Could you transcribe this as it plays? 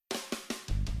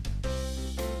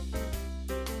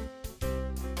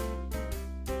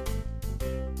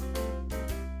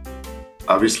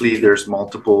Obviously, there's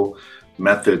multiple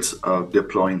methods of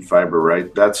deploying fiber,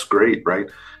 right? That's great, right?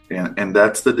 And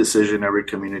that's the decision every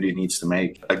community needs to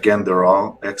make. Again, they're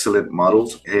all excellent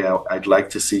models. Hey, I'd like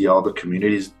to see all the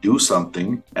communities do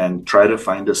something and try to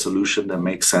find a solution that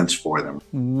makes sense for them.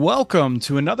 Welcome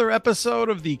to another episode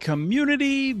of the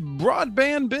Community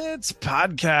Broadband Bits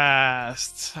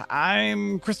podcast.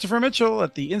 I'm Christopher Mitchell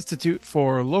at the Institute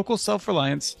for Local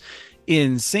Self-Reliance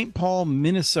in St. Paul,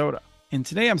 Minnesota. And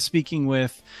today I'm speaking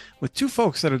with two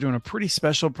folks that are doing a pretty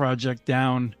special project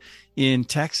down in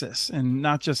Texas, and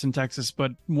not just in Texas,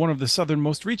 but one of the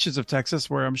southernmost reaches of Texas,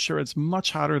 where I'm sure it's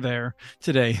much hotter there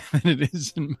today than it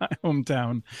is in my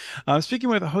hometown. I'm speaking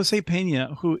with Jose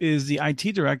Pena, who is the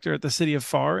IT director at the city of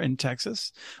Pharr in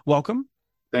Texas. Welcome.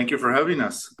 Thank you for having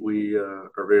us. We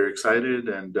are very excited,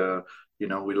 and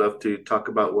we love to talk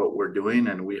about what we're doing,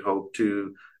 and we hope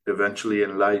to eventually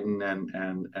enlighten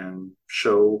and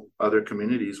show other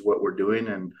communities what we're doing,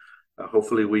 and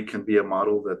hopefully we can be a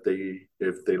model that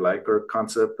if they like our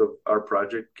concept of our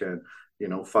project, can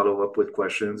follow up with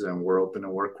questions, and we're open to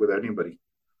work with anybody.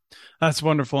 That's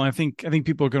wonderful. I think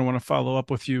people are going to want to follow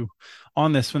up with you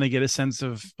on this when they get a sense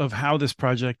of how this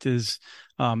project is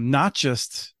not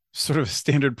just sort of a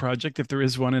standard project, if there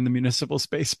is one in the municipal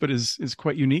space, but is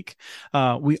quite unique.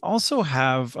 We also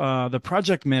have the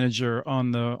project manager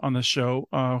on the show,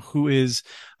 who is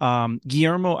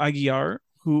Guillermo Aguiar,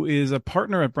 who is a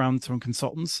partner at Brownstone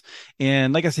Consultants.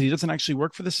 And like I said, he doesn't actually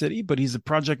work for the city, but he's a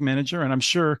project manager. And I'm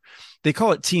sure they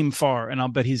call it Team Pharr, and I'll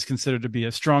bet he's considered to be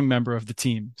a strong member of the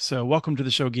team. So welcome to the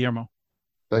show, Guillermo.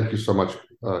 Thank you so much,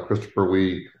 Christopher.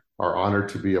 We are honored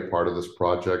to be a part of this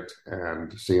project,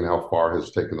 and seeing how Pharr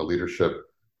has taken the leadership,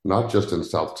 not just in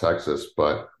South Texas,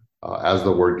 but as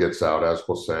the word gets out, as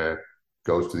Jose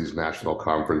goes to these national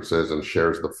conferences and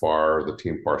shares the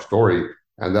Team Pharr story,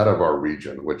 and that of our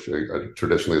region, which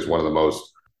traditionally is one of the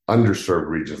most underserved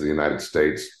regions of the United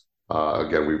States.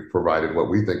 Again, we've provided what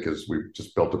we think is, we've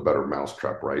just built a better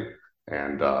mousetrap, right?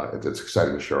 And it's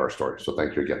exciting to share our story. So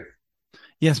thank you again.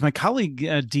 Yes, my colleague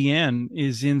Deanne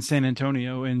is in San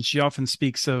Antonio, and she often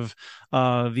speaks of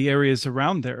the areas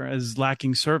around there as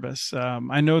lacking service.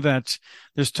 I know that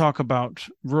there's talk about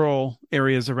rural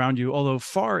areas around you, although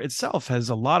Pharr itself has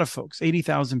a lot of folks,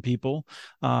 80,000 people.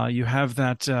 You have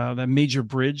that major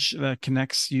bridge that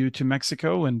connects you to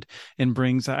Mexico and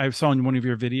brings, I saw in one of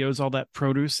your videos, all that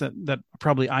produce that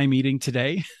probably I'm eating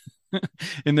today.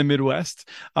 In the Midwest.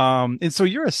 And so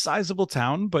you're a sizable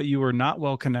town, but you are not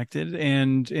well connected,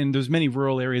 and there's many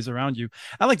rural areas around you.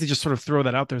 I like to just sort of throw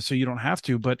that out there so you don't have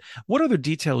to, but what other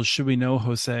details should we know,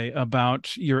 Jose,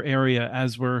 about your area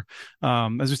as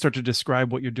we start to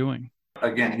describe what you're doing?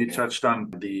 Again, you touched on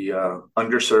the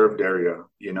underserved area.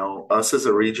 Us as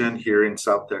a region here in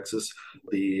South Texas,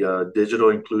 the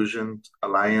Digital Inclusion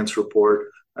Alliance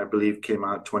report, I believe, came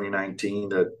out 2019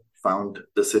 that found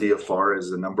the city of Pharr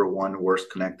as the number one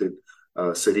worst connected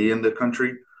city in the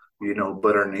country,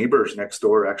 but our neighbors next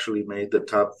door actually made the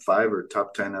top 5 or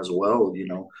top 10 as well.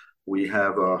 We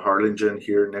have Harlingen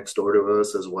here next door to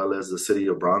us, as well as the city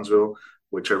of Bronzeville,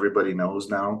 which everybody knows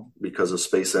now because of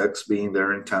SpaceX being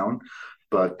there in town.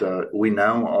 But we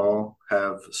now all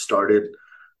have started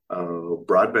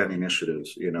broadband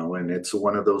initiatives, and it's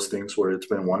one of those things where it's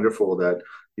been wonderful that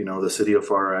the city of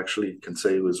Pharr actually can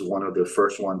say was one of the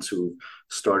first ones who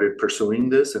started pursuing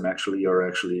this and actually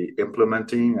are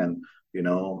implementing. And,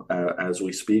 as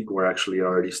we speak, we're actually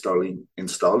already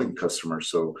installing customers.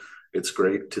 So it's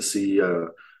great to see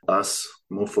us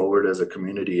move forward as a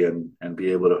community and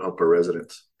be able to help our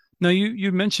residents. Now,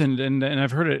 you mentioned, and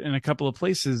I've heard it in a couple of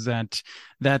places,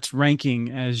 that ranking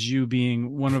as you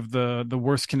being one of the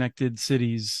worst connected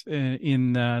cities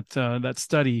in that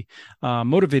study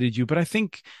motivated you. But I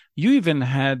think you even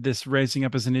had this rising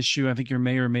up as an issue. I think your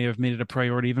mayor may have made it a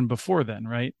priority even before then,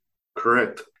 right?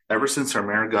 Correct. Ever since our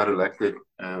mayor got elected,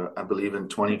 I believe in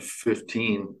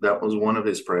 2015, that was one of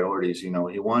his priorities. He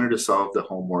wanted to solve the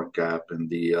homework gap and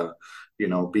be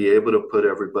able to put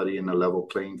everybody in a level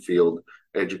playing field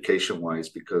education-wise,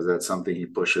 because that's something he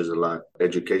pushes a lot.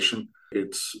 Education.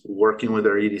 It's working with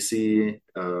our EDC.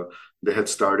 They had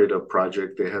started a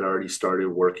project. They had already started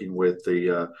working with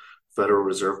the Federal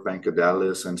Reserve Bank of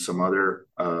Dallas and some other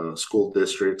school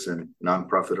districts and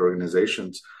nonprofit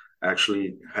organizations.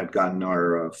 Actually had gotten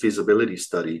our feasibility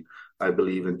study, I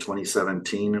believe, in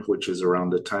 2017, which is around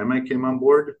the time I came on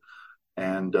board.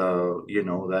 And,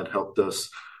 that helped us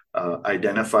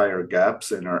identify our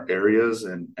gaps in our areas.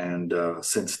 And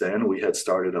since then, we had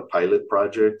started a pilot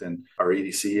project, and our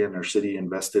EDC and our city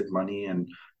invested money in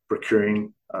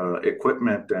procuring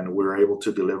equipment, and we were able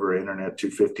to deliver internet to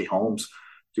 50 homes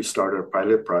to start our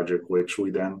pilot project, which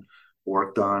we then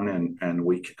worked on, and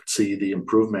we could see the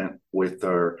improvement with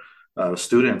our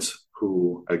students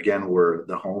who, again, were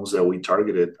the homes that we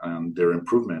targeted on their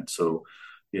improvement. So,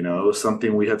 it was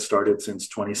something we had started since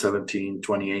 2017,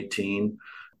 2018,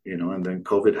 and then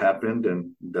COVID happened,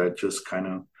 and that just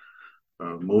kind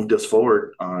of moved us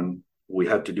forward on we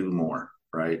had to do more,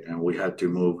 right? And we had to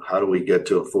move, how do we get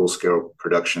to a full scale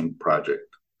production project?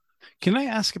 Can I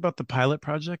ask about the pilot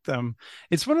project?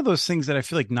 It's one of those things that I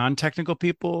feel like non-technical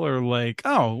people are like,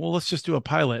 oh, well, let's just do a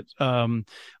pilot. One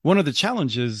of the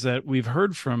challenges that we've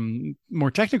heard from more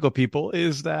technical people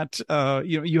is that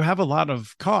you have a lot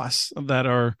of costs that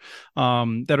are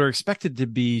expected to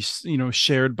be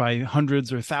shared by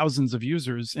hundreds or thousands of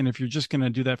users, and if you're just going to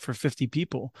do that for 50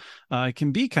 people, it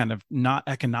can be kind of not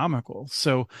economical.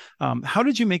 So, how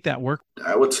did you make that work?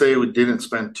 I would say we didn't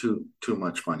spend too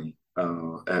much money.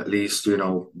 At least,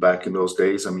 back in those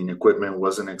days, I mean, equipment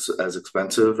wasn't as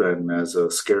expensive and as a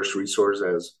scarce resource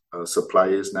as supply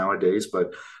is nowadays.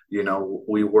 But,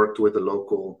 we worked with a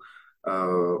local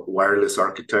wireless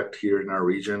architect here in our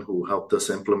region who helped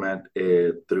us implement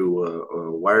it through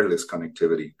wireless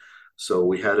connectivity. So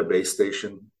we had a base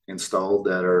station installed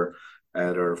at our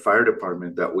fire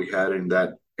department that we had in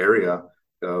that area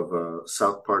of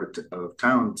south part of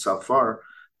town, South Far.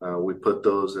 We put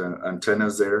those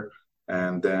antennas there.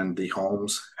 And then the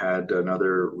homes had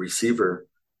another receiving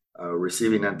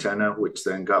antenna, which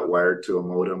then got wired to a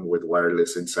modem with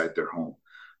wireless inside their home.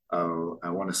 I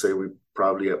want to say we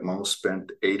probably at most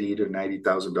spent $80,000 to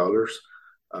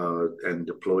 $90,000 and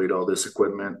deployed all this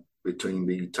equipment between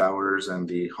the towers and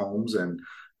the homes.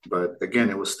 But again,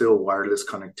 it was still wireless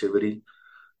connectivity.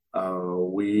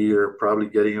 We are probably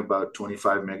getting about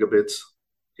 25 megabits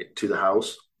to the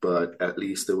house, but at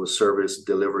least there was service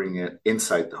delivering it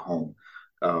inside the home,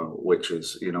 which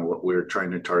is, what we're trying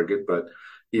to target. But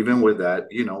even with that,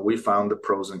 we found the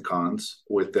pros and cons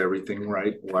with everything,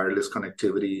 right? Wireless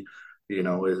connectivity,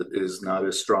 is not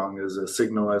as strong as a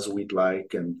signal as we'd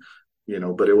like. And,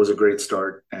 but it was a great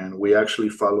start. And we actually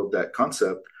followed that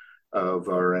concept of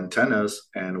our antennas.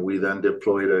 And we then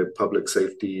deployed a public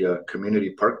safety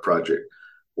community park project,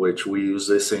 which we used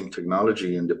this same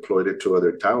technology and deployed it to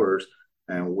other towers.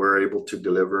 And we're able to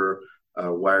deliver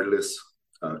wireless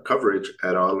coverage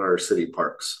at all our city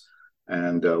parks.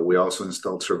 And we also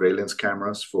installed surveillance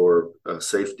cameras for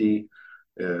safety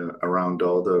around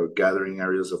all the gathering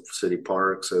areas of city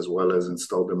parks, as well as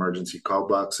installed emergency call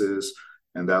boxes.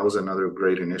 And that was another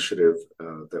great initiative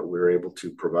that we were able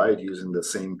to provide using the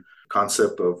same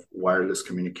concept of wireless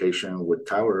communication with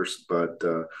towers. But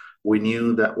we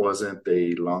knew that wasn't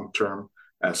a long-term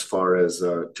as far as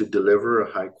to deliver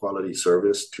a high quality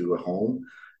service to a home.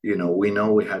 We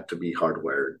know we had to be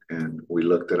hardwired, and we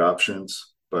looked at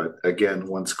options. But again,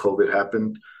 once COVID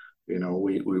happened,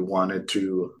 we wanted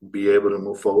to be able to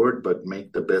move forward, but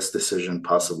make the best decision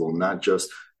possible, not just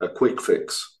a quick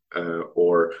fix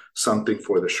or something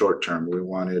for the short term. We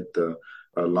wanted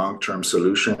a long-term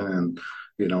solution. And,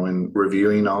 in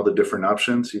reviewing all the different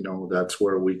options, that's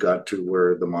where we got to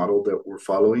where the model that we're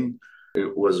following,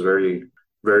 it was very,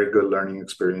 very good learning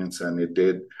experience. And it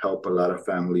did help a lot of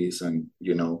families. And,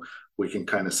 we can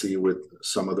kind of see with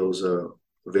some of those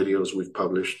videos we've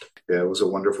published. Yeah, it was a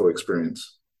wonderful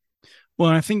experience. Well,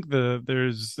 I think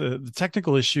there's the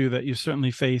technical issue that you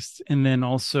certainly faced, and then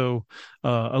also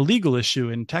a legal issue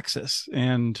in Texas.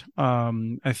 And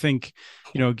I think,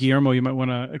 Guillermo, you might want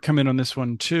to come in on this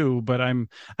one too. But I'm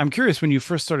curious, when you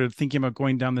first started thinking about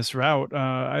going down this route,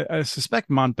 I suspect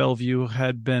Mont Belvieu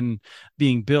had been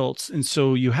being built, and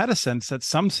so you had a sense that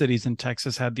some cities in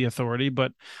Texas had the authority,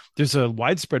 but there's a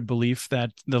widespread belief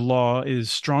that the law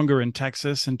is stronger in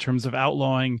Texas in terms of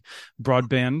outlawing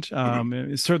broadband.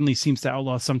 It certainly seems to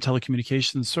outlaw some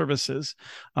telecommunications services.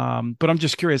 But I'm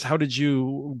just curious, how did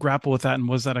you grapple with that, and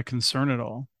was that a concern at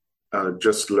all?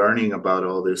 Just learning about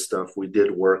all this stuff, we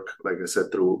did work, like I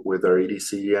said, through with our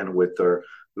EDC and with our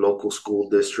local school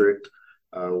district,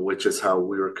 which is how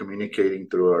we were communicating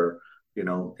through our,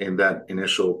 in that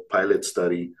initial pilot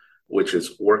study, which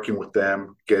is working with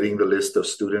them, getting the list of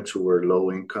students who were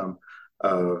low income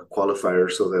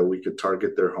qualifiers so that we could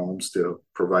target their homes to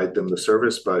provide them the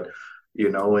service. But,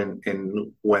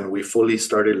 and when we fully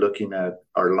started looking at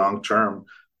our long term,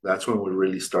 that's when we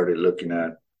really started looking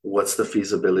at what's the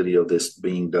feasibility of this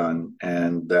being done.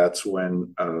 And that's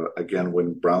when, again,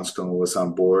 when Brownstone was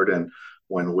on board and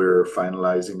when we're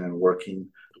finalizing and working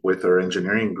with our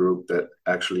engineering group that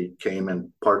actually came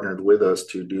and partnered with us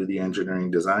to do the engineering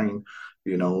design,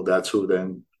 that's who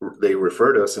then they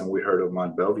referred us, and we heard of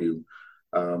Mont Belvieu.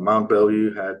 Mont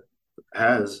Belvieu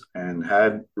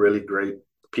had really great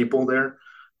people there.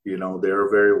 They're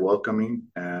very welcoming.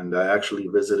 And I actually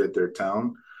visited their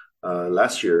town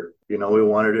last year. We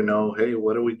wanted to know, hey,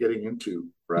 what are we getting into,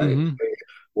 right? Hmm. Hey,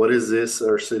 what is this?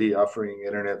 Our city offering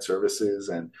internet services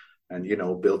and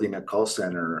building a call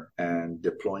center and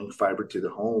deploying fiber to the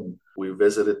home. We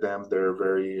visited them. They're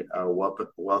very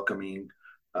welcoming.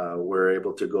 We're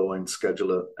able to go and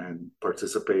schedule and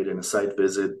participate in a site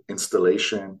visit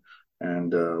installation,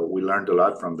 and we learned a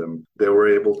lot from them. They were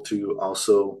able to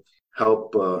also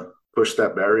help push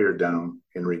that barrier down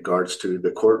in regards to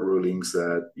the court rulings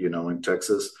that, in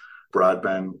Texas,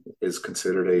 broadband is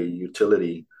considered a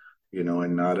utility,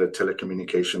 and not a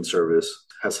telecommunication service,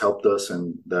 has helped us,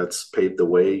 and that's paved the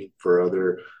way for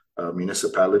other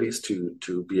municipalities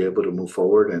to be able to move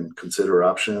forward and consider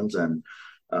options. And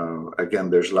again,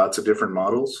 there's lots of different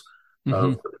models Hmm.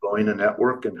 of deploying a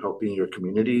network and helping your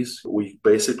communities. We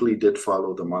basically did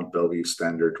follow the Mont Belvieu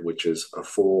standard, which is a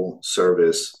full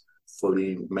service,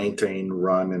 fully maintained,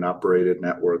 run, and operated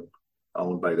network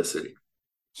owned by the city.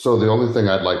 So the only thing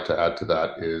I'd like to add to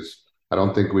that is I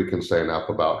don't think we can say enough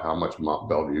about how much Mont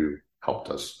Belvieu helped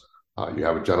us. You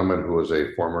have a gentleman who was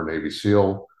a former Navy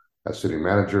SEAL, as city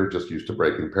manager, just used to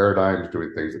breaking paradigms,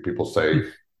 doing things that people say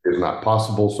is not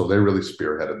possible. So they really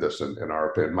spearheaded this, in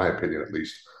our opinion, my opinion at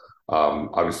least.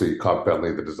 Obviously, Cobb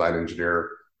Bentley, the design engineer,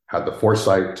 had the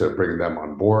foresight to bring them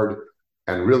on board.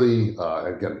 And really,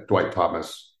 again, Dwight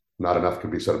Thomas, not enough can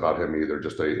be said about him either.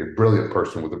 Just a brilliant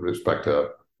person with respect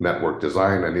to network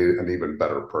design, and an even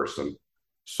better person.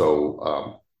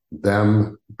 So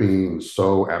them being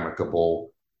so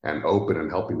amicable and open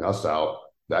and helping us out,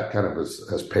 that kind of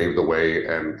has paved the way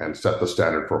and set the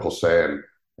standard for Jose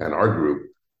and our group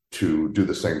to do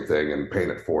the same thing and paying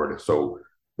it forward. So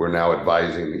we're now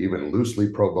advising even loosely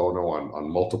pro bono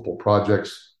on multiple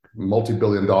projects,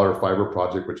 multi-billion-dollar fiber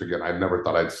project, which again, I never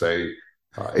thought I'd say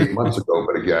 8 months ago.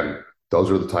 But again, those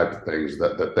are the type of things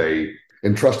that they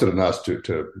entrusted in us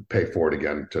to pay forward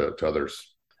again to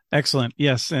others. Excellent.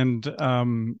 Yes, and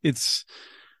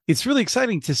it's really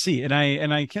exciting to see, and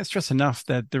I can't stress enough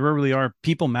that there really are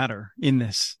people matter in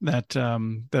this. That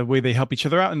the way they help each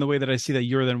other out, and the way that I see that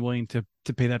you're then willing to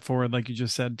pay that forward, like you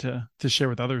just said, to share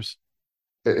with others.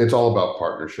 It's all about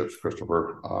partnerships,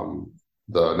 Christopher.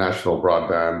 The National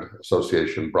Broadband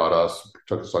Association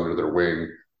took us under their wing.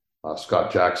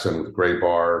 Scott Jackson with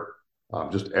Graybar,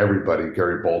 just everybody,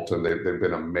 Gary Bolton, they've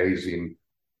been amazing,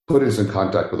 put us in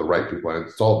contact with the right people. And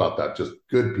it's all about that, just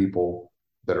good people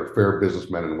that are fair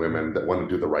businessmen and women that want to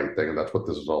do the right thing. And that's what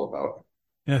this is all about.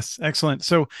 Yes, excellent.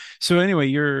 So anyway,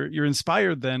 you're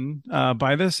inspired then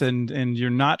by this, and you're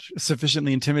not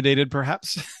sufficiently intimidated,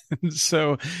 perhaps.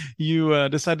 So you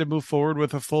decide to move forward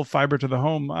with a full fiber to the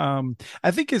home.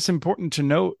 I think it's important to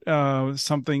note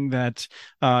something that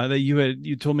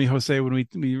you told me, Jose, when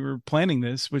we were planning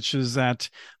this, which is that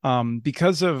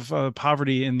because of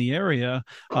poverty in the area,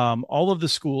 all of the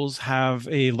schools have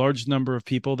a large number of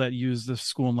people that use the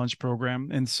school and lunch program,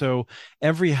 and so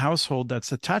every household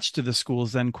that's attached to the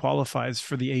schools then qualifies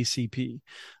for the ACP.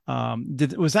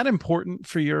 Was that important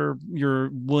for your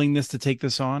willingness to take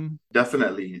this on?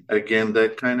 Definitely. Again,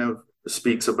 that kind of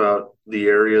speaks about the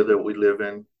area that we live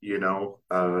in.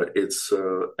 It's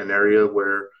an area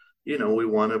where we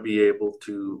want to be able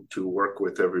to work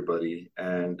with everybody,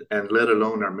 and let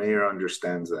alone our mayor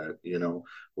understands that.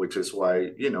 Which is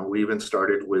why we even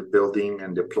started with building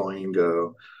and deploying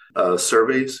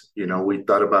surveys. We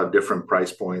thought about different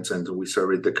price points, and we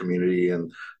surveyed the community,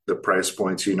 and the price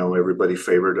points, everybody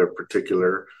favored a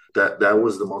particular. That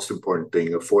was the most important thing,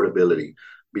 affordability.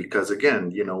 Because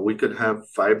again, we could have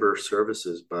fiber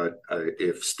services, but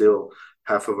if still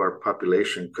half of our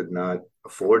population could not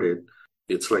afford it,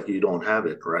 it's like you don't have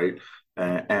it, right?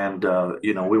 And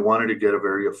we wanted to get a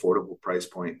very affordable price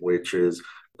point, which is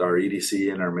our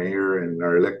EDC and our mayor and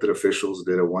our elected officials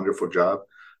did a wonderful job.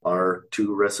 Our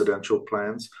two residential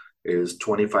plans is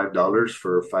 $25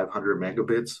 for 500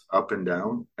 megabits up and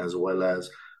down, as well as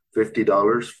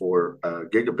 $50 for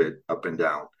gigabit up and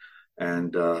down.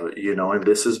 And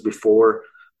this is before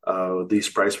these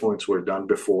price points were done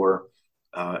before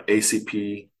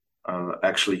ACP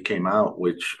actually came out,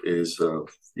 which is,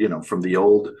 from the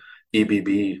old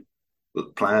EBB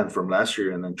plan from last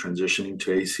year and then transitioning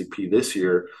to ACP this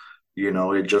year.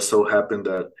 It just so happened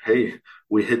that, hey,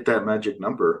 we hit that magic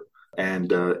number.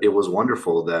 And it was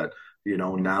wonderful that,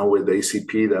 now with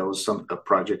ACP, that was a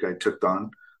project I took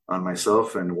on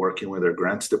myself, and working with our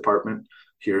grants department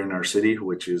here in our city,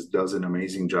 which does an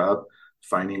amazing job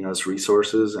finding us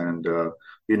resources. And,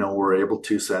 we're able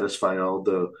to satisfy all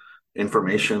the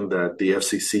information that the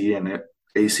FCC and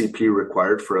ACP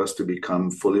required for us to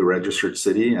become fully registered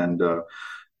city. And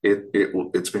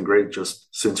it's been great. Just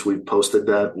since we've posted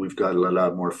that, we've got a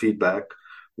lot more feedback.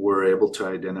 We're able to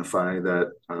identify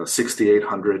that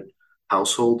 6,800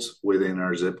 households within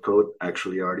our zip code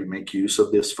actually already make use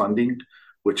of this funding,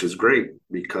 which is great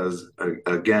because,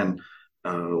 again,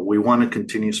 we want to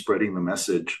continue spreading the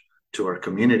message to our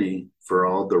community for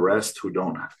all the rest who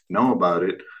don't know about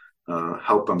it,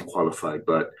 help them qualify.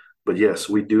 But yes,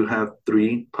 we do have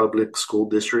 3 public school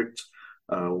districts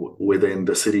within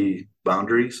the city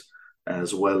boundaries,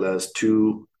 as well as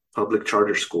 2 public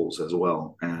charter schools as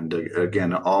well. And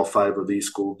again, all 5 of these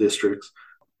school districts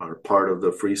are part of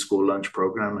the free school lunch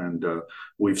program, and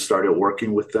we've started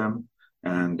working with them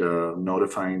and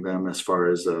notifying them as far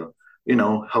as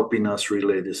helping us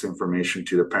relay this information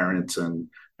to the parents and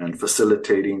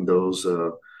facilitating those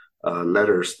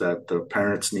letters that the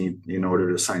parents need in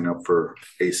order to sign up for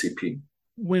ACP.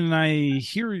 When I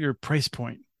hear your price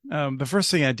point, the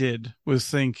first thing I did was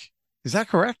think, is that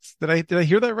correct? Did I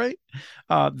hear that right?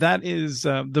 That is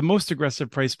the most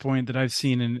aggressive price point that I've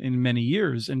seen in many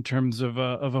years in terms of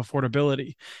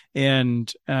affordability,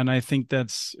 and I think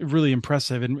that's really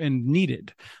impressive and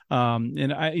needed.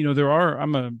 And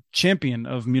I'm a champion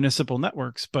of municipal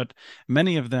networks, but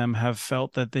many of them have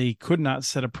felt that they could not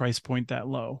set a price point that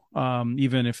low,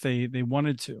 even if they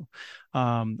wanted to.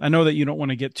 I know that you don't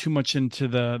want to get too much into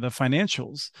the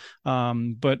financials,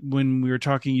 but when we were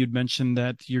talking, you'd mentioned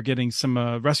that you're getting some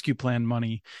rescue plan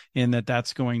money and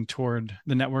that's going toward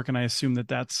the network, and I assume that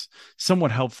that's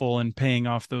somewhat helpful in paying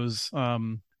off those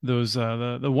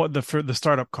the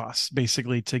startup costs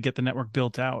basically to get the network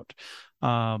built out.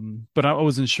 But I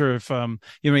wasn't sure if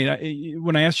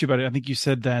when I asked you about it, I think you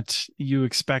said that you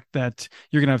expect that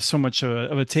you're going to have so much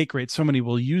of a take rate, so many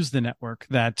will use the network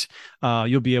that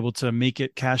you'll be able to make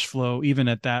it cash flow even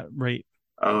at that rate.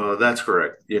 That's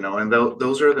correct. And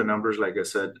those are the numbers. Like I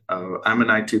said, I'm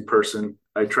an IT person.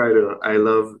 I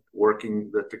love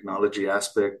working the technology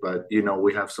aspect, but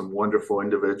we have some wonderful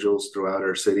individuals throughout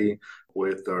our city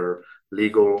with our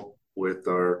legal, with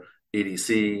our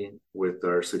EDC, with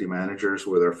our city managers,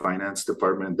 with our finance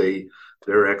department.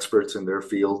 They're experts in their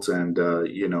fields, and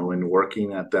in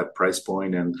working at that price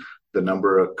point and the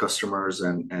number of customers,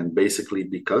 and basically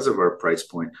because of our price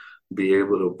point, be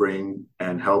able to bring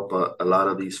and help a lot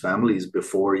of these families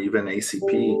before even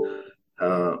ACP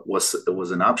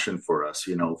was an option for us.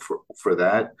 For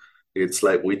that, it's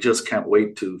like we just can't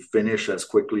wait to finish as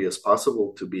quickly as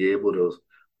possible to be able to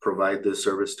provide this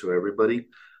service to everybody,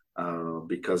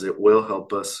 because it will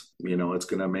help us. It's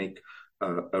going to make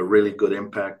a really good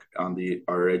impact on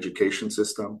our education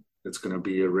system. It's going to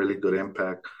be a really good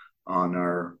impact on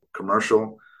our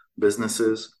commercial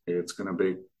businesses. It's going to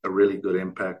be a really good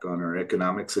impact on our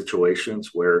economic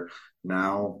situations, where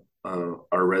now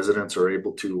our residents are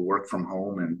able to work from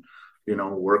home and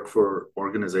work for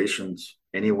organizations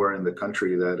anywhere in the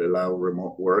country that allow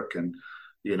remote work. And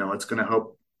it's going to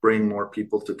help bring more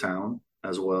people to town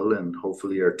as well, and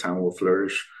hopefully our town will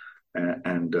flourish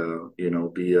and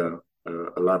be a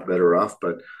lot better off.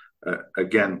 But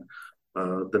again,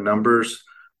 the numbers,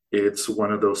 it's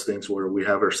one of those things where we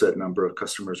have our set number of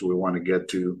customers we want to get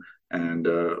to. And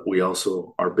we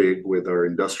also are big with our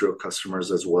industrial customers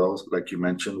as well. Like you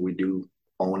mentioned, we do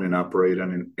own and operate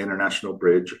an international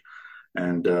bridge,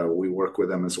 and we work with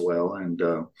them as well. And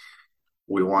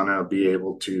we want to be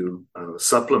able to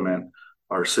supplement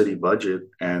our city budget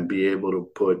and be able to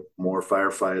put more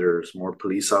firefighters, more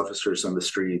police officers on the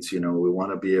streets. We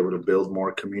want to be able to build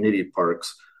more community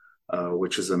parks,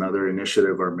 which is another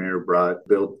initiative our mayor brought,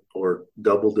 built or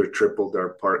doubled or tripled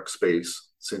our park space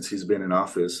since he's been in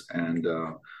office. And,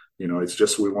 it's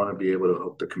just, we want to be able to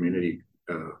help the community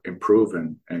improve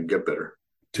and get better.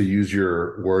 To use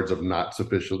your words of not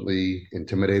sufficiently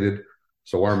intimidated.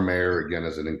 So our mayor, again,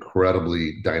 is an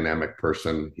incredibly dynamic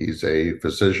person. He's a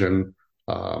physician,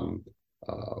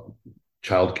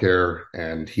 childcare,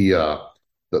 and he, the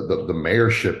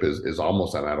mayorship is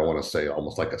almost, and I don't want to say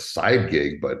almost like a side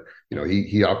gig, but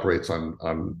he operates on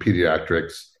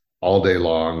pediatrics all day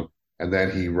long, and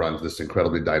then he runs this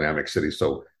incredibly dynamic city.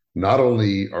 So not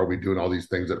only are we doing all these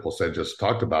things that Jose just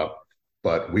talked about,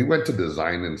 but we went to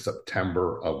design in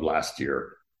September of last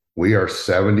year. We are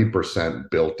 70%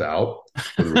 built out.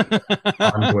 In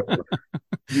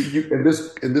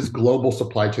this global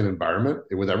supply chain environment,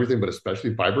 with everything, but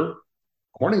especially fiber,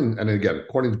 Corning, and again,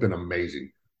 Corning's been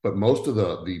amazing, but most of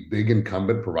the big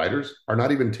incumbent providers are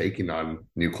not even taking on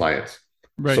new clients.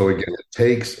 Right. So again, it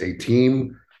takes a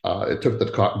team. It took the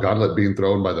gauntlet being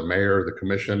thrown by the mayor, the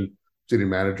commission, city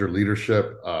manager,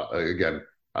 leadership. Again,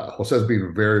 Jose's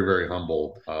being very, very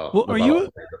humble. Well,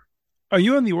 are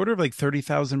you on the order of like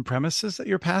 30,000 premises that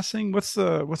you're passing? What's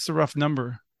the rough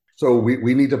number? So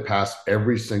we need to pass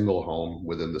every single home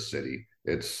within the city.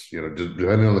 It's,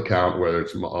 depending on the count, whether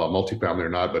it's multifamily or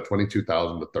not, but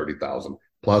 22,000 to 30,000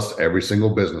 plus every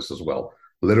single business as well.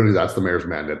 Literally, that's the mayor's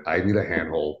mandate. I need a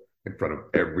handhold in front of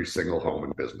every single home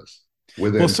and business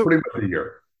within pretty much a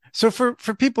year. So for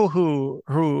people who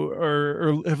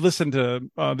or have listened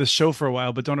to this show for a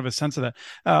while but don't have a sense of that,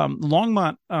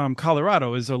 Longmont,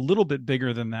 Colorado is a little bit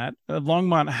bigger than that.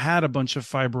 Longmont had a bunch of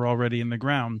fiber already in the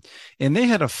ground, and they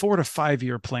had a 4 to 5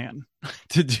 year plan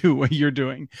to do what you're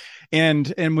doing.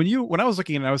 And when I was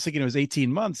looking at it, I was thinking it was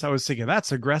 18 months. I was thinking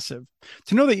that's aggressive.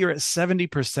 To know that you're at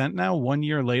 70% now, 1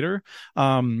 year later,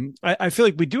 I feel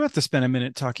like we do have to spend a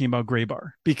minute talking about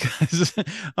Graybar because,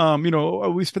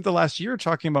 we spent the last year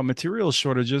talking about material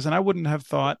shortages, and I wouldn't have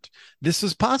thought this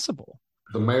is possible.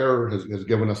 The mayor has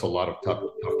given us a lot of tough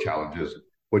challenges,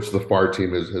 which the FAR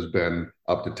team has been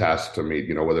up to task to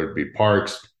meet, whether it be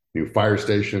parks, new fire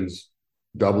stations,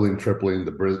 doubling, tripling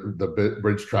the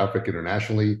bridge traffic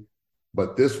internationally.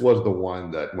 But this was the one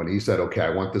that when he said, okay,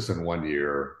 I want this in 1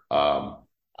 year,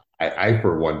 I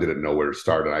for one didn't know where to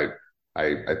start. And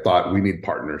I thought we need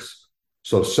partners.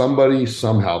 So somebody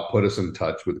somehow put us in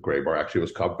touch with Graybar. Actually, it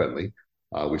was Cobb Bentley.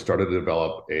 We started to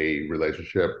develop a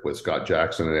relationship with Scott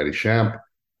Jackson and Eddie Shamp,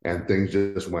 and things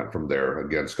just went from there.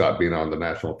 Again, Scott being on the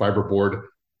National Fiber Board,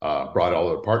 brought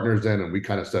all the partners in, and we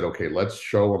kind of said, okay, let's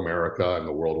show America and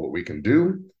the world what we can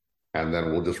do, and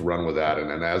then we'll just run with that.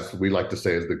 And as we like to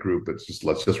say as the group,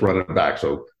 let's just run it back.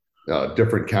 So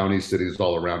different counties, cities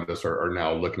all around us are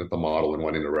now looking at the model and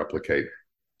wanting to replicate.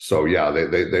 So yeah,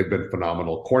 they've been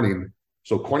phenomenal. Corning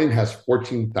has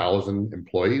 14,000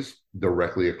 employees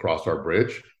directly across our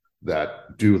bridge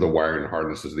that do the wiring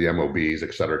harnesses, the MOBs,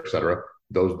 et cetera, et cetera.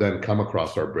 Those then come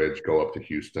across our bridge, go up to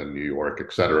Houston, New York,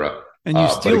 et cetera. And you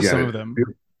steal some of them.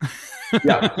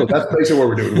 Yeah, so that's basically what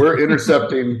we're doing. We're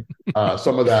intercepting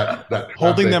some of that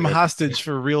holding them hostage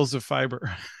for reels of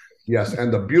fiber. Yes,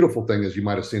 and the beautiful thing is, you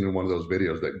might have seen in one of those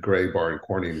videos that Graybar and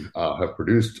Corning have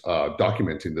produced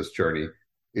documenting this journey,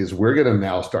 is we're going to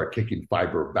now start kicking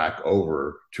fiber back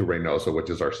over to Reynosa, which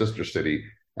is our sister city,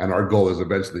 and our goal is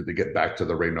eventually to get back to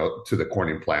the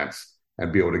Corning plants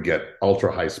and be able to get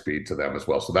ultra high speed to them as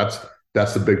well. So that's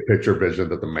the big picture vision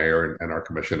that the mayor and our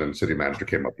commission and city manager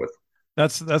came up with.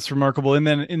 That's remarkable.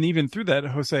 And even through that,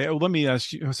 Jose, let me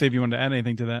ask you, Jose, if you want to add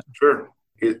anything to that. Sure.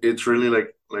 It's really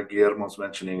like Guillermo's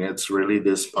mentioning, it's really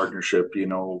this partnership.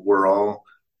 We're all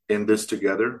in this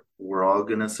together. We're all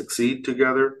going to succeed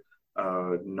together.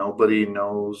 Nobody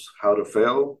knows how to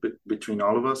fail between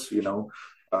all of us. We all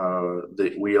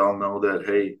know that,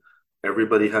 hey,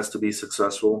 everybody has to be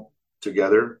successful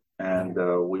together, and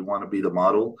we want to be the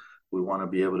model. We want to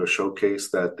be able to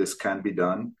showcase that this can be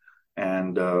done.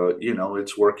 And,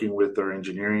 it's working with our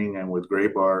engineering and with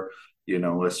Graybar.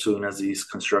 As soon as these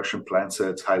construction plan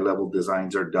sets, high level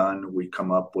designs are done, we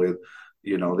come up with,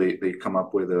 they come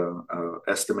up with a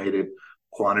estimated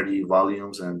quantity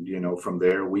volumes. And, from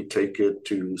there, we take it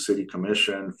to city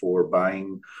commission for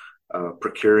buying,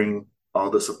 procuring all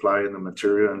the supply and the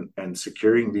material and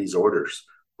securing these orders,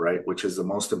 right? Which is the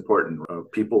most important.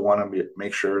 People want to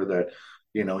make sure that,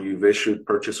 you've issued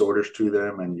purchase orders to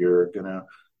them and you're going to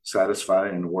satisfy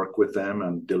and work with them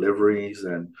on deliveries.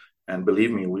 And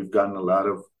believe me, we've gotten a lot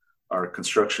of our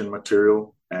construction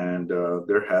material, and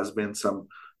there has been some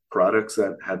products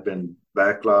that had been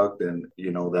backlogged, and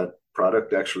that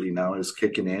product actually now is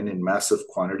kicking in massive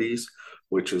quantities,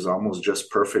 which is almost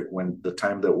just perfect when the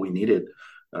time that we needed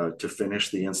to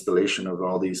finish the installation of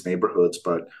all these neighborhoods.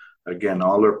 But again,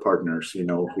 all our partners,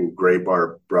 who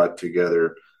Graybar brought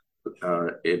together,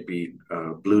 it'd be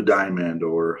Blue Diamond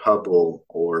or Hubble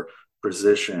or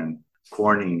Precision,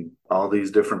 Corning, all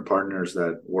these different partners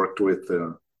that worked with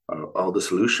all the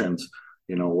solutions,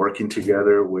 working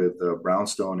together with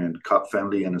Brownstone and Cobb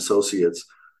Bentley and Associates,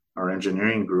 our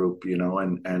engineering group,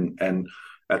 and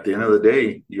at the end of the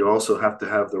day, you also have to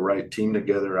have the right team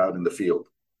together out in the field,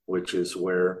 which is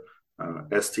where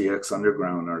STX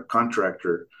Underground, our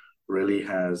contractor, really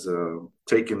has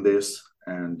taken this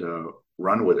and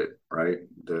run with it, right?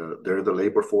 They're the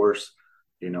labor force,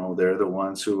 they're the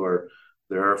ones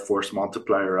they're our force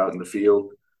multiplier out in the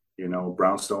field,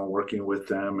 Brownstone working with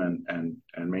them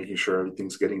and making sure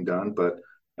everything's getting done. But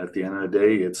at the end of the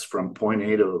day, it's from point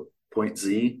A to point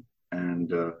Z,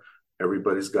 and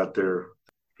everybody's got their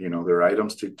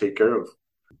items to take care of.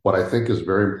 What I think is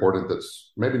very important,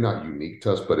 that's maybe not unique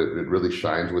to us, but it really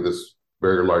shines with this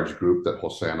very large group that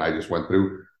Jose and I just went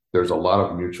through. There's a lot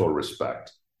of mutual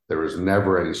respect. There is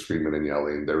never any screaming and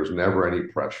yelling. There is never any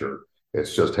pressure.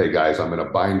 It's just, hey guys, I'm in a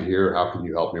bind here. How can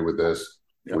you help me with this?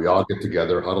 Yep. We all get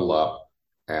together, huddle up,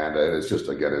 And it's just,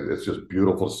 again, it's just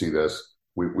beautiful to see this.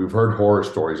 We've heard horror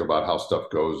stories about how stuff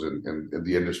goes in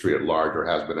the industry at large, or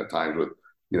has been at times, with,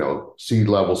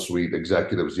 C-level suite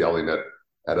executives yelling at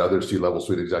other C-level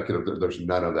suite executives. There's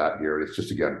none of that here. It's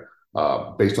just, again,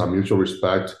 based on mutual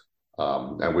respect,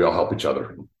 and we all help each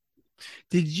other.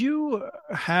 Did you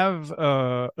have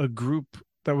a group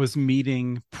that was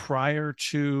meeting prior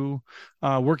to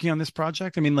working on this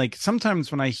project? I mean, like,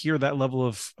 sometimes when I hear that level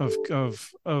of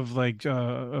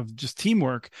just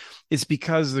teamwork, it's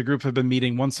because the group have been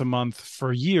meeting once a month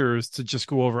for years to just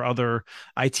go over other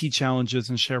IT challenges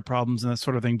and share problems and that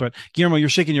sort of thing. But Guillermo, you're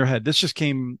shaking your head. This just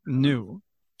came new.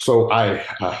 So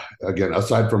again,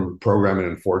 aside from programming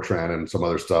in Fortran and some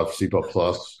other stuff, C++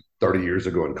 30 years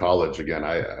ago in college, again,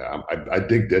 I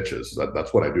dig ditches.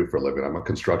 That's what I do for a living. I'm a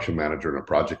construction manager and a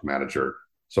project manager.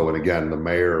 So, and again, the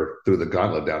mayor threw the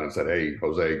gauntlet down and said, "Hey,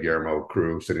 Jose, Guillermo,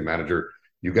 crew, city manager,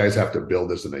 you guys have to build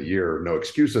this in a year. No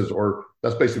excuses." Or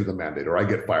that's basically the mandate, or I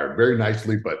get fired. Very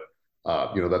nicely, but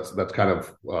that's kind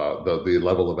of the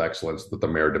level of excellence that the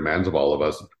mayor demands of all of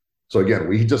us. So again,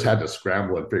 we just had to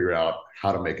scramble and figure out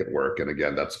how to make it work. And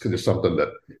again, that's just something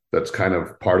that's kind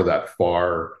of part of that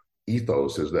FAR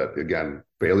ethos, is that, again,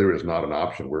 failure is not an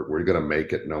option. We're going to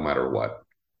make it no matter what.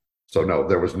 So no,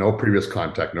 there was no previous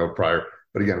contact, no prior.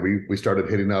 But again, we started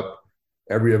hitting up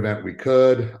every event we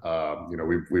could.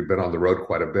 We've been on the road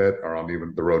quite a bit, or on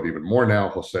the road even more now.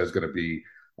 Jose is going to be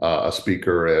a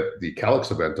speaker at the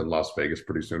Calix event in Las Vegas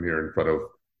pretty soon, here in front of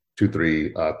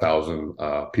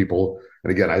 2,000-3,000 people.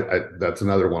 And again, that's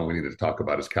another one we need to talk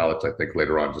about, is Calix. I think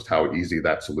later on, just how easy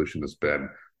that solution has been.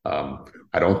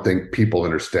 I don't think people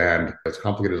understand, as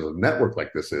complicated as a network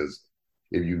like this is,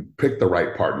 if you pick the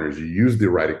right partners, you use the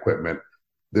right equipment,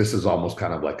 this is almost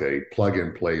kind of like a plug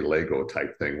and play Lego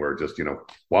type thing, where just,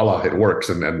 voila, it works.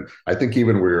 And then I think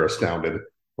even we were astounded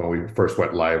when we first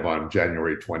went live on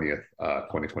January 20th,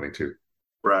 2022.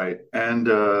 Right. And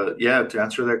to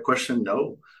answer that question,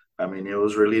 no. I mean, it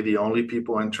was really the only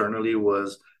people internally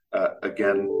was,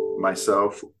 again,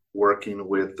 myself working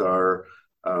with our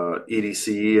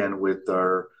EDC and with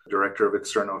our Director of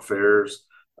External Affairs,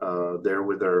 there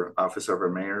with our Office of our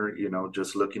Mayor,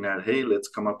 just looking at, hey, let's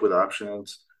come up with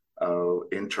options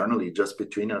internally, just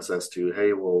between us, as to,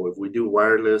 hey, well, if we do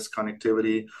wireless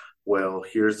connectivity, well,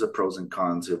 here's the pros and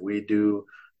cons. If we do,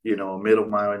 middle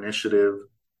mile initiative,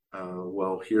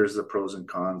 well, here's the pros and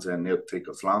cons, and it'll take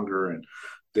us longer and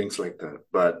things like that.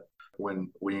 But when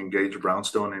we engaged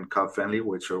Brownstone and Cobb Fenley,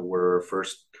 which were our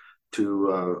first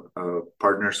two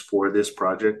partners for this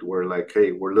project, we're like,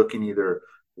 hey, we're looking either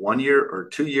 1 year or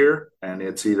 2 year, and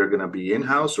it's either going to be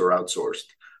in-house or outsourced.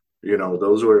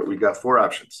 We got 4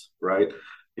 options, right?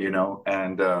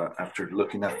 And after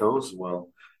looking at those,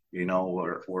 well,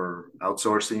 we're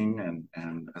outsourcing,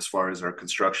 and as far as our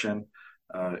construction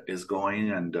is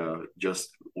going, and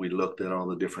we looked at all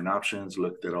the different options,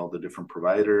 looked at all the different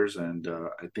providers, and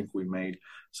I think we made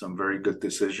some very good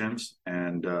decisions,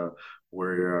 and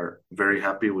we're very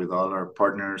happy with all our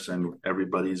partners, and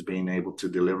everybody's being able to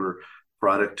deliver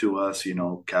product to us.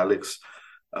 Calix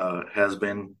has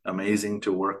been amazing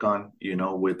to work on,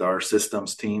 with our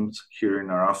systems teams here in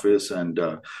our office, and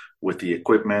with the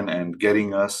equipment, and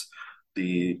getting us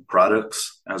the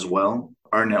products as well.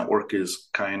 Our network is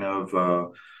kind of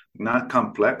not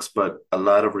complex, but a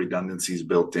lot of redundancies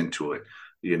built into it.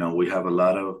 We have a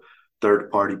lot of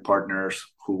third-party partners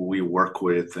who we work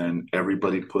with, and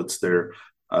everybody puts their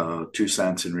 2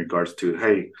 cents in regards to,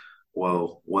 hey,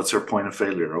 well, what's our point of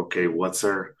failure? Okay,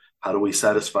 how do we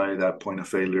satisfy that point of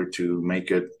failure to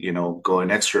make it, go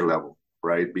an extra level,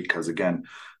 right? Because again,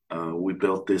 we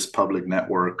built this public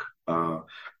network.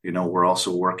 We're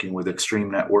also working with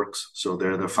Extreme Networks, so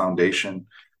they're the foundation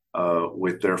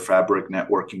with their fabric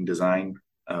networking design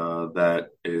that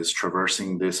is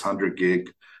traversing this 100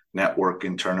 gig network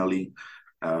internally,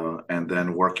 and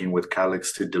then working with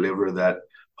Calix to deliver that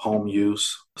home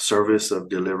use service of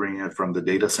delivering it from the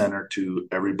data center to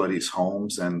everybody's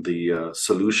homes, and the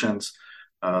solutions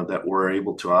that we're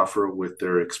able to offer with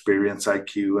their Experience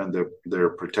IQ and their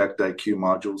Protect IQ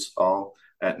modules, all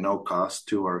at no cost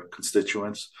to our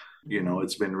constituents.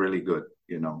 It's been really good.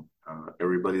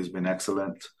 Everybody's been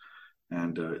excellent,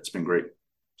 and it's been great.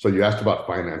 So you asked about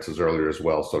finances earlier as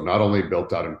well. So not only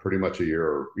built out in pretty much a year,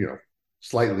 or,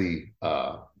 slightly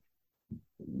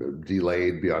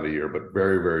delayed beyond a year, but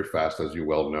very, very fast, as you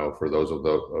well know, for those of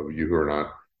you who are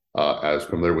not as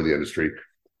familiar with the industry,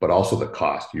 but also the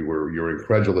cost. You're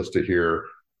incredulous to hear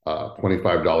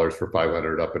 $25 for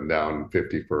 500 up and down,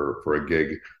 50 for a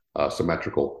gig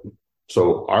symmetrical.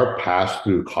 So our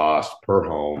pass-through cost per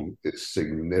home is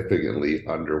significantly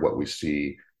under what we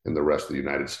see in the rest of the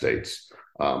United States.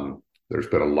 There's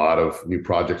been a lot of new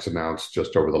projects announced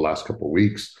just over the last couple of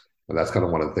weeks. And that's kind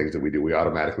of one of the things that we do. We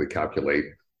automatically calculate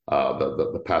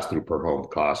the pass-through per home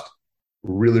cost.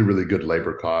 Really, really good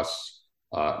labor costs,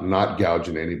 not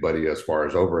gouging anybody as far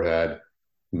as overhead.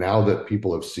 Now that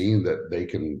people have seen that they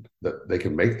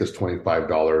can make this $25,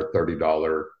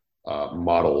 $30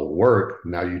 model work,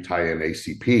 now you tie in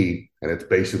ACP, and it's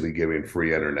basically giving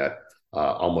free internet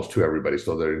almost to everybody.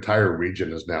 So the entire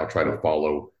region is now trying to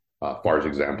follow FAR's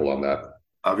example on that.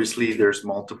 Obviously, there's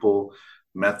multiple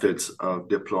methods of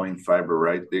deploying fiber,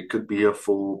 right? It could be a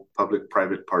full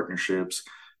public-private partnerships.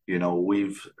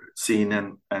 We've seen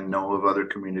and know of other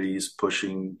communities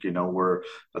pushing, where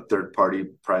a third-party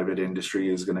private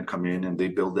industry is going to come in and they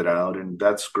build it out, and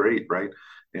that's great, right?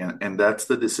 And that's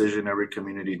the decision every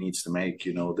community needs to make.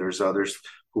 There's others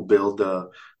who build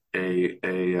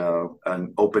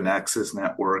an open access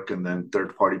network, and then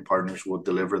third-party partners will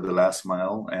deliver the last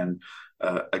mile. And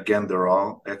again, they're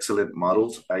all excellent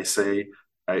models. I say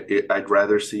I'd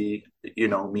rather see,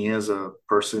 me as a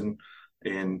person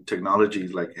in technology,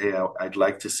 like, hey, I'd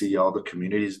like to see all the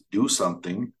communities do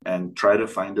something and try to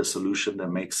find a solution that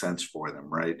makes sense for them,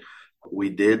 right? We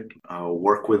did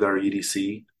work with our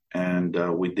EDC,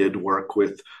 and we did work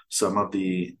with some of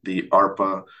the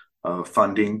ARPA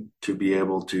funding to be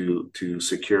able to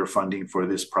secure funding for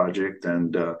this project.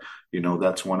 And,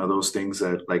 that's one of those things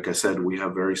that, like I said, we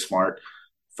have very smart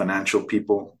financial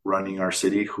people running our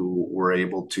city who were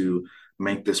able to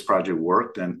make this project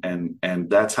work. And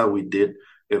that's how we did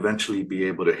eventually be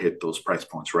able to hit those price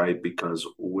points, right? Because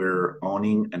we're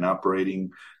owning and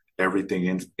operating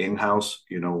everything in-house.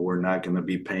 We're not going to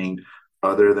be paying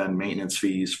other than maintenance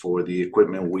fees for the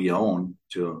equipment we own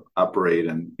to operate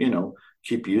and,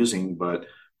 keep using. But,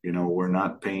 we're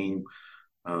not paying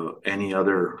any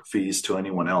other fees to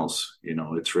anyone else.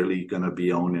 It's really going to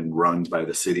be owned and run by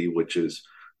the city, which is,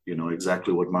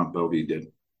 exactly what Mont Belvieu did.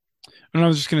 And I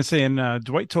was just going to say, and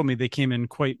Dwight told me they came in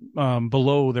quite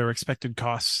below their expected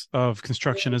costs of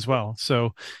construction as well.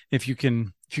 So if you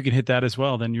can hit that as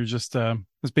well, then you're just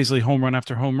it's basically home run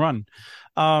after home run.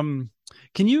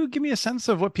 Can you give me a sense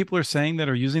of what people are saying that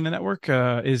are using the network?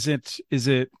 Is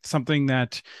it something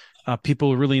that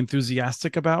people are really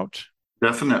enthusiastic about?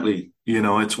 Definitely.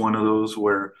 It's one of those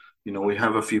where, we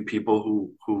have a few people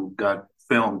who got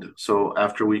filmed. So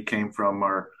after we came from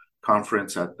our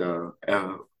conference at the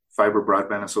Fiber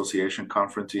Broadband Association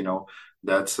conference,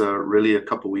 that's really a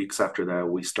couple weeks after that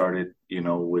we started,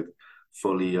 with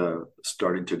fully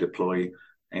starting to deploy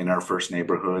in our first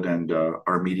neighborhood. And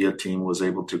our media team was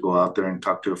able to go out there and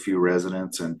talk to a few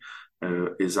residents, and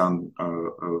is on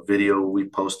a video we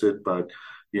posted. But,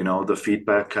 the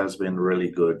feedback has been really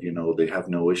good. They have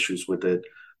no issues with it.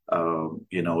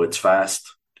 It's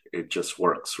fast. It just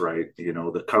works, right?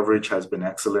 The coverage has been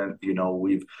excellent.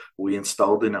 We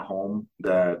installed in a home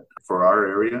that for our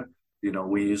area,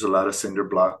 we use a lot of cinder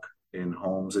block in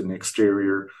homes in the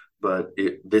exterior, but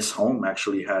this home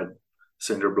actually had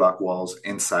cinder block walls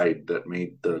inside that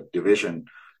made the division.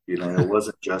 It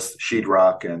wasn't just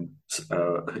sheetrock and,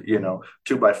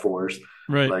 2x4s,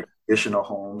 right, like additional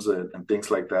homes and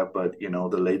things like that. But,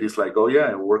 the lady's like, oh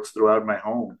yeah, it works throughout my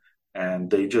home.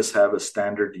 And they just have a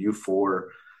standard U4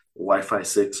 Wi-Fi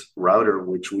 6 router,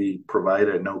 which we provide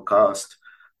at no cost,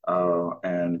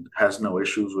 and has no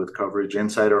issues with coverage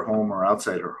inside our home or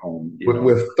outside our home.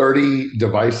 With 30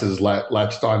 devices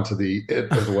latched onto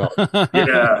it as well.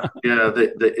 Yeah.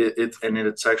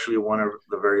 It's actually one of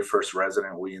the very first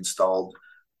resident we installed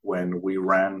when we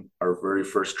ran our very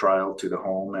first trial to the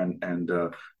home. And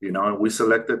we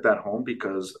selected that home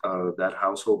because that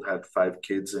household had 5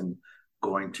 kids and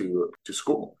going to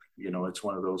school. It's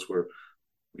one of those where,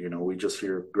 we just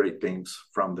hear great things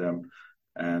from them.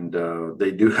 And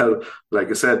they do have, like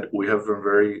I said, we have some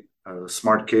very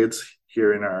smart kids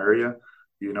here in our area.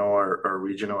 Our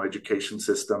regional education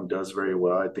system does very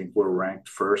well. I think we're ranked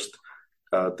first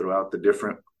throughout the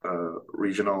different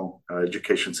regional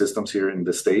education systems here in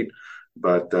the state.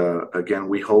 But again,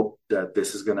 we hope that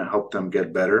this is going to help them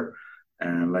get better.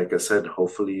 And like I said,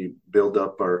 hopefully build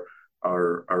up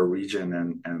our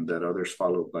region and that others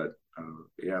follow. But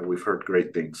we've heard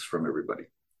great things from everybody.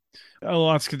 I'll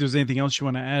ask if there's anything else you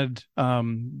want to add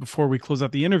before we close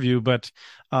out the interview. But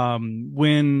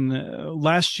when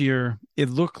last year, it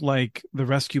looked like the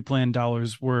rescue plan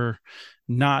dollars were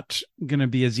not going to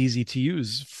be as easy to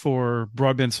use for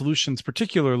broadband solutions,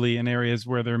 particularly in areas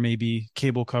where there may be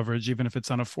cable coverage, even if it's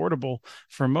unaffordable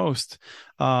for most.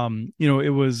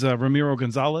 It was Ramiro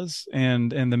Gonzalez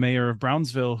and the mayor of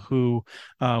Brownsville who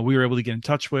we were able to get in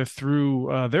touch with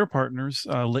through their partners,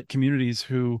 Lit Communities,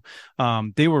 who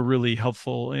they were really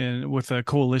helpful with a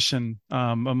coalition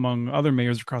among other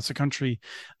mayors across the country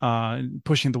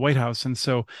pushing the White House. And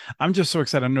so I'm just so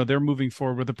excited. I know they're moving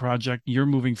forward with the project. You're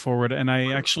moving forward. And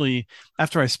I actually,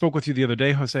 after I spoke with you the other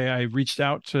day, Jose, I reached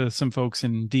out to some folks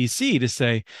in DC to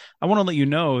say, I want to let you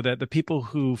know that the people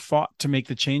who fought to make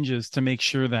the changes to make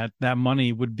sure that that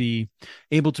money would be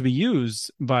able to be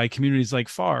used by communities like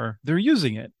FAR, they're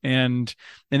using it and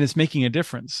it's making a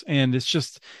difference. And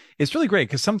it's really great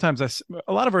because sometimes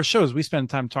a lot of our shows, we spend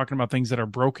time talking about things that are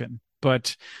broken,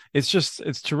 but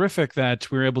it's terrific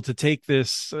that we're able to take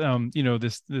this,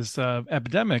 this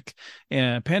epidemic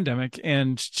and pandemic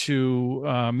and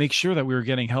to make sure that we're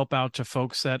getting help out to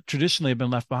folks that traditionally have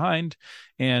been left behind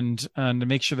and to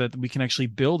make sure that we can actually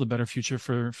build a better future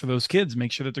for those kids,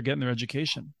 make sure that they're getting their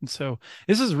education. And so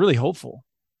this is really hopeful.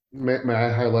 May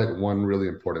I highlight one really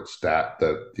important stat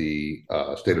that the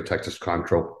State of Texas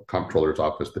Comptroller's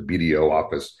Office, the BDO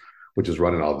office, which is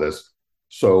running all this.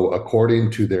 So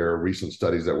according to their recent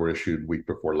studies that were issued week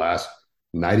before last,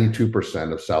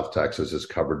 92% of South Texas is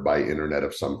covered by internet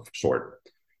of some sort.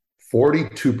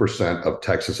 42% of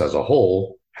Texas as a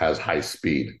whole has high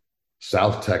speed.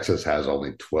 South Texas has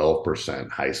only 12%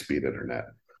 high speed internet.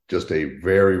 Just a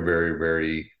very, very,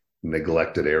 very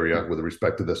neglected area with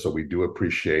respect to this. So we do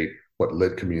appreciate what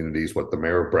Lit Communities, what the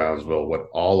mayor of Brownsville, what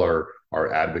all our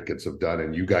advocates have done,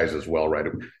 and you guys as well, right?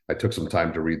 I took some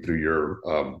time to read through your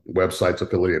websites,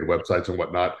 affiliated websites and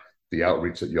whatnot. The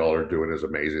outreach that y'all are doing is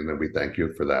amazing, and we thank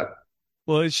you for that.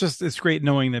 Well, it's great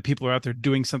knowing that people are out there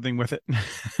doing something with it.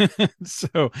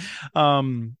 So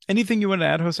anything you want to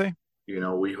add, Jose?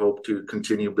 We hope to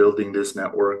continue building this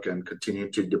network and continue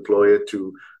to deploy it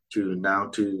to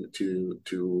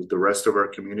the rest of our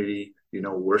community.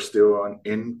 We're still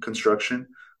in construction,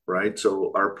 right?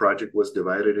 So our project was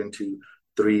divided into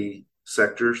 3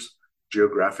 sectors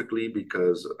geographically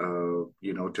because, to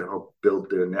help build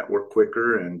the network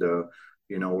quicker. And,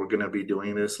 we're going to be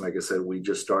doing this. Like I said, we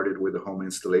just started with the home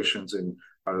installations in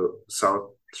our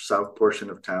south portion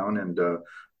of town. And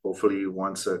hopefully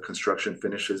once construction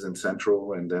finishes in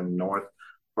central and then north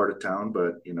part of town.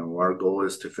 But, our goal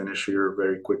is to finish here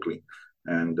very quickly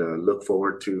and look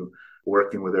forward to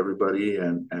working with everybody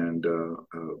and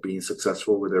being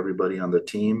successful with everybody on the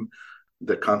team.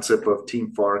 The concept of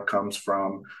Team FAR comes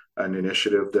from an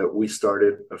initiative that we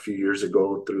started a few years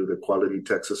ago through the Quality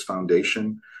Texas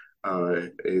Foundation.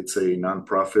 It's a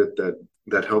nonprofit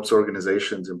that helps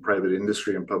organizations in private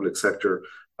industry and public sector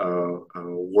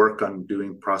work on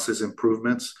doing process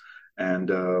improvements. And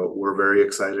we're very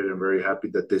excited and very happy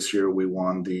that this year we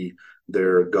won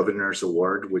their Governor's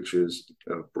Award, which is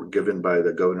given by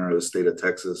the governor of the state of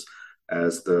Texas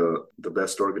as the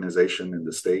best organization in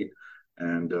the state.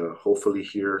 And hopefully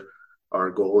here,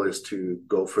 our goal is to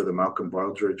go for the Malcolm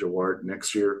Baldrige Award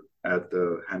next year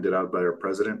handed out by our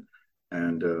president.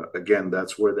 And again,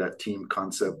 that's where that team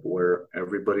concept where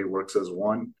everybody works as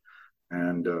one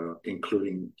and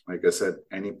including, like I said,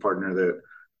 any partner that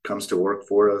comes to work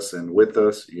for us and with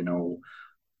us,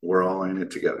 we're all in it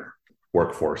together.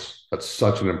 Workforce. That's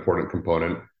such an important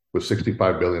component with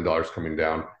 $65 billion coming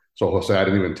down. So Jose, I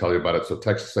didn't even tell you about it. So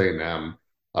Texas A&M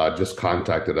just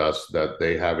contacted us that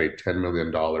they have a $10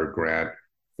 million grant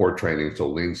for training. So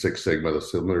Lean Six Sigma, the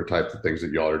similar types of things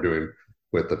that y'all are doing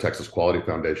with the Texas Quality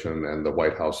Foundation and the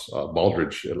White House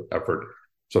Baldrige effort.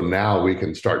 So now we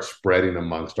can start spreading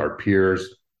amongst our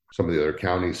peers, some of the other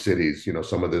counties, cities,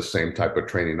 some of this same type of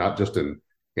training, not just in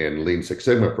Lean Six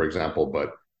Sigma, for example,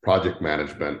 but project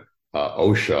management,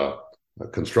 OSHA,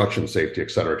 construction safety,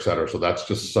 et cetera, et cetera. So that's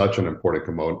just such an important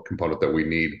component that we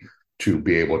need to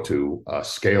be able to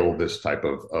scale this type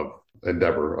of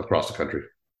endeavor across the country.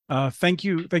 Thank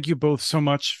you both so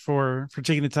much for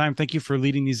taking the time. Thank you for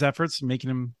leading these efforts and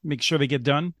make sure they get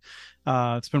done.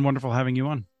 It's been wonderful having you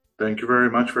on. Thank you very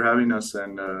much for having us.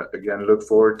 And again, look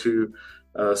forward to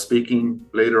speaking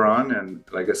later on. And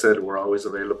like I said, we're always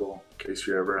available in case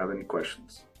you ever have any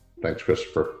questions. Thanks,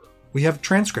 Christopher. We have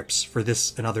transcripts for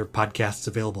this and other podcasts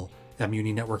available at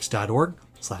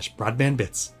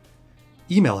muninetworks.org/broadbandbits.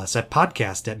 Email us at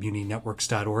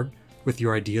podcast@muninetworks.org with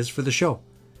your ideas for the show.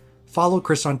 Follow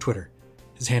Chris on Twitter.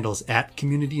 His handle is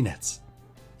 @CommunityNets.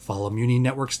 Follow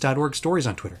muninetworks.org stories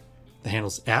on Twitter. The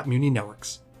handle's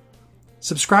 @muninetworks.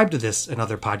 Subscribe to this and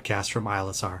other podcasts from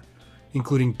ILSR,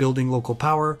 including Building Local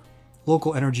Power,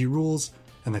 Local Energy Rules,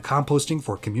 and the Composting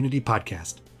for Community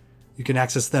podcast. You can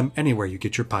access them anywhere you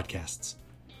get your podcasts.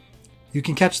 You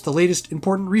can catch the latest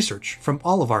important research from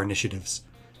all of our initiatives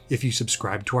if you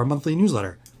subscribe to our monthly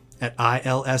newsletter at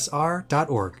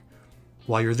ilsr.org.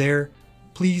 While you're there,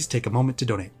 please take a moment to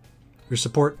donate. Your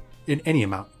support in any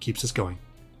amount keeps us going.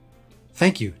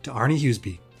 Thank you to Arnie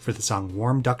Hughesby for the song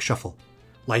Warm Duck Shuffle,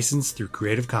 licensed through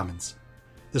Creative Commons.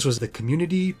 This was the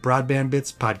Community Broadband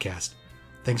Bits podcast.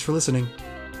 Thanks for listening.